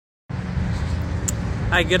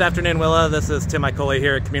Hi, good afternoon, Willa. This is Tim Icoli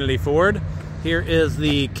here at Community Ford. Here is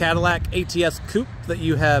the Cadillac ATS Coupe that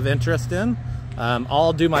you have interest in.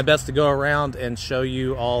 I'll do my best to go around and show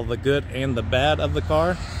you all the good and the bad of the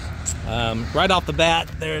car. Right off the bat,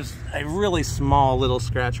 there's a really small little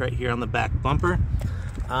scratch right here on the back bumper.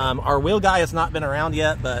 Our wheel guy has not been around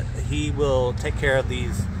yet, but he will take care of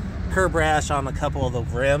these curb rash on a couple of the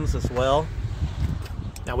rims as well.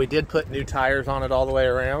 Now, we did put new tires on it all the way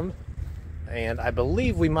around, and I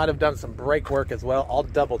believe we might have done some brake work as well. I'll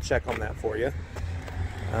double check on that for you.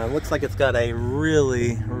 Looks like it's got a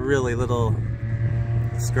really little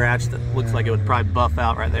scratch that looks like it would probably buff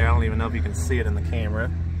out right there. I don't even know if you can see it in the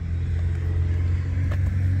camera.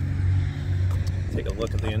 Take a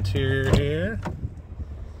look at the interior here.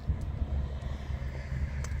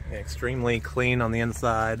 Extremely clean on the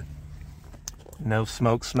inside. No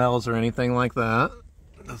smoke smells or anything like that.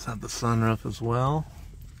 It does have the sunroof as well.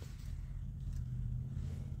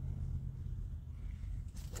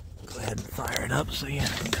 Go ahead and fire it up so you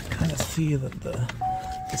can kind of see that the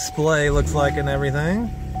display looks like and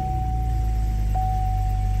everything.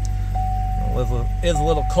 It is a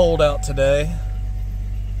little cold out today.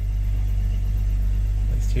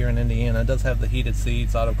 At least here in Indiana. It does have the heated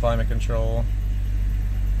seats, auto climate control,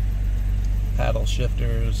 paddle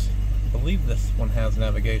shifters. I believe this one has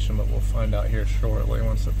navigation, but we'll find out here shortly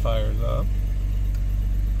once it fires up.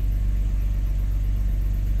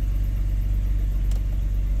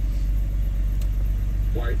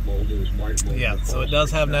 Yeah, so it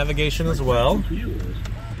does have navigation as well.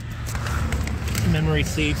 Memory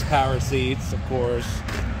seats, power seats, of course.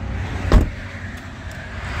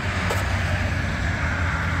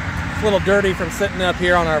 It's a little dirty from sitting up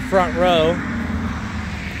here on our front row.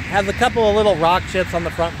 Has a couple of little rock chips on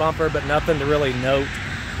the front bumper, but nothing to really note.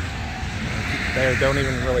 They don't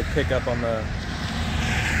even really pick up on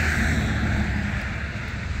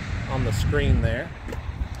the screen there.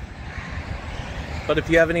 But if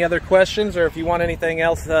you have any other questions, or if you want anything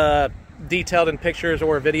else detailed in pictures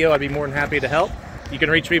or video, I'd be more than happy to help. You can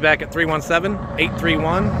reach me back at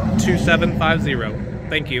 317-831-2750.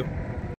 Thank you.